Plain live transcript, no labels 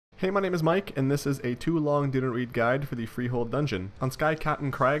Hey, my name is Mike, and this is a too long didn't read guide for the Freehold dungeon. On Sky, Cat,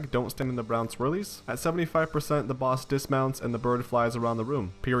 and Crag, don't stand in the brown swirlies. At 75%, the boss dismounts and the bird flies around the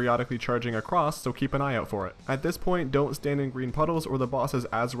room, periodically charging across, so keep an eye out for it. At this point, don't stand in green puddles or the boss's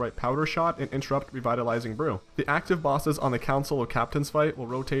Azerite powder shot and interrupt revitalizing brew. The active bosses on the Council or Captain's fight will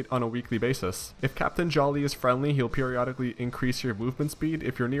rotate on a weekly basis. If Captain Jolly is friendly, he'll periodically increase your movement speed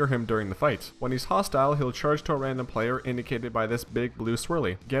if you're near him during the fight. When he's hostile, he'll charge to a random player indicated by this big blue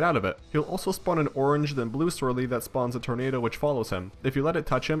swirly. Get out of it. He'll also spawn an orange then blue swirly that spawns a tornado which follows him. If you let it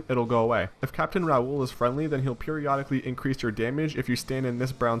touch him, it'll go away. If Captain Raoul is friendly, then he'll periodically increase your damage if you stand in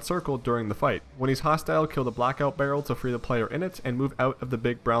this brown circle during the fight. When he's hostile, kill the blackout barrel to free the player in it and move out of the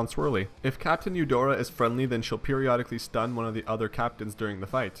big brown swirly. If Captain Eudora is friendly, then she'll periodically stun one of the other captains during the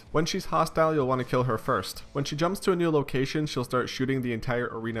fight. When she's hostile, you'll want to kill her first. When she jumps to a new location, she'll start shooting the entire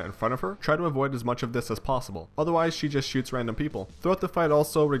arena in front of her. Try to avoid as much of this as possible. Otherwise, she just shoots random people. Throughout the fight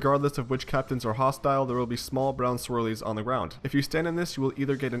also, regardless of which captains are hostile, there will be small brown swirlies on the ground. If you stand in this, you will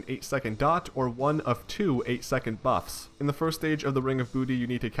either get an 8-second dot or one of two 8-second buffs. In the first stage of the Ring of Booty, you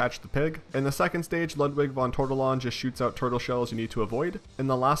need to catch the pig. In the second stage, Ludwig von Tortolon just shoots out turtle shells you need to avoid. In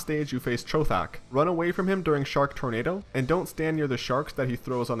the last stage, you face Trothak. Run away from him during Shark Tornado, and don't stand near the sharks that he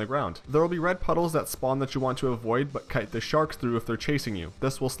throws on the ground. There will be red puddles that spawn that you want to avoid, but kite the sharks through if they're chasing you.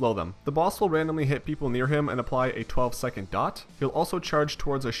 This will slow them. The boss will randomly hit people near him and apply a 12-second dot. He'll also charge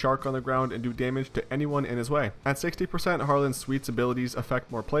towards a shark on the ground and do damage to anyone in his way. At 60%, Harlan's Sweet's abilities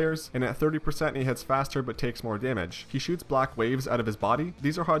affect more players, and at 30% he hits faster but takes more damage. He shoots black waves out of his body.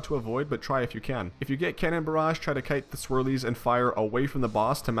 These are hard to avoid, but try if you can. If you get Cannon Barrage, try to kite the swirlies and fire away from the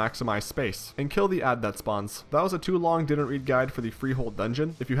boss to maximize space, and kill the ad that spawns. That was a too long didn't read guide for the Freehold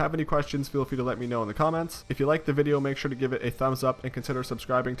dungeon. If you have any questions, feel free to let me know in the comments. If you liked the video, make sure to give it a thumbs up and consider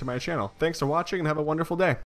subscribing to my channel. Thanks for watching and have a wonderful day.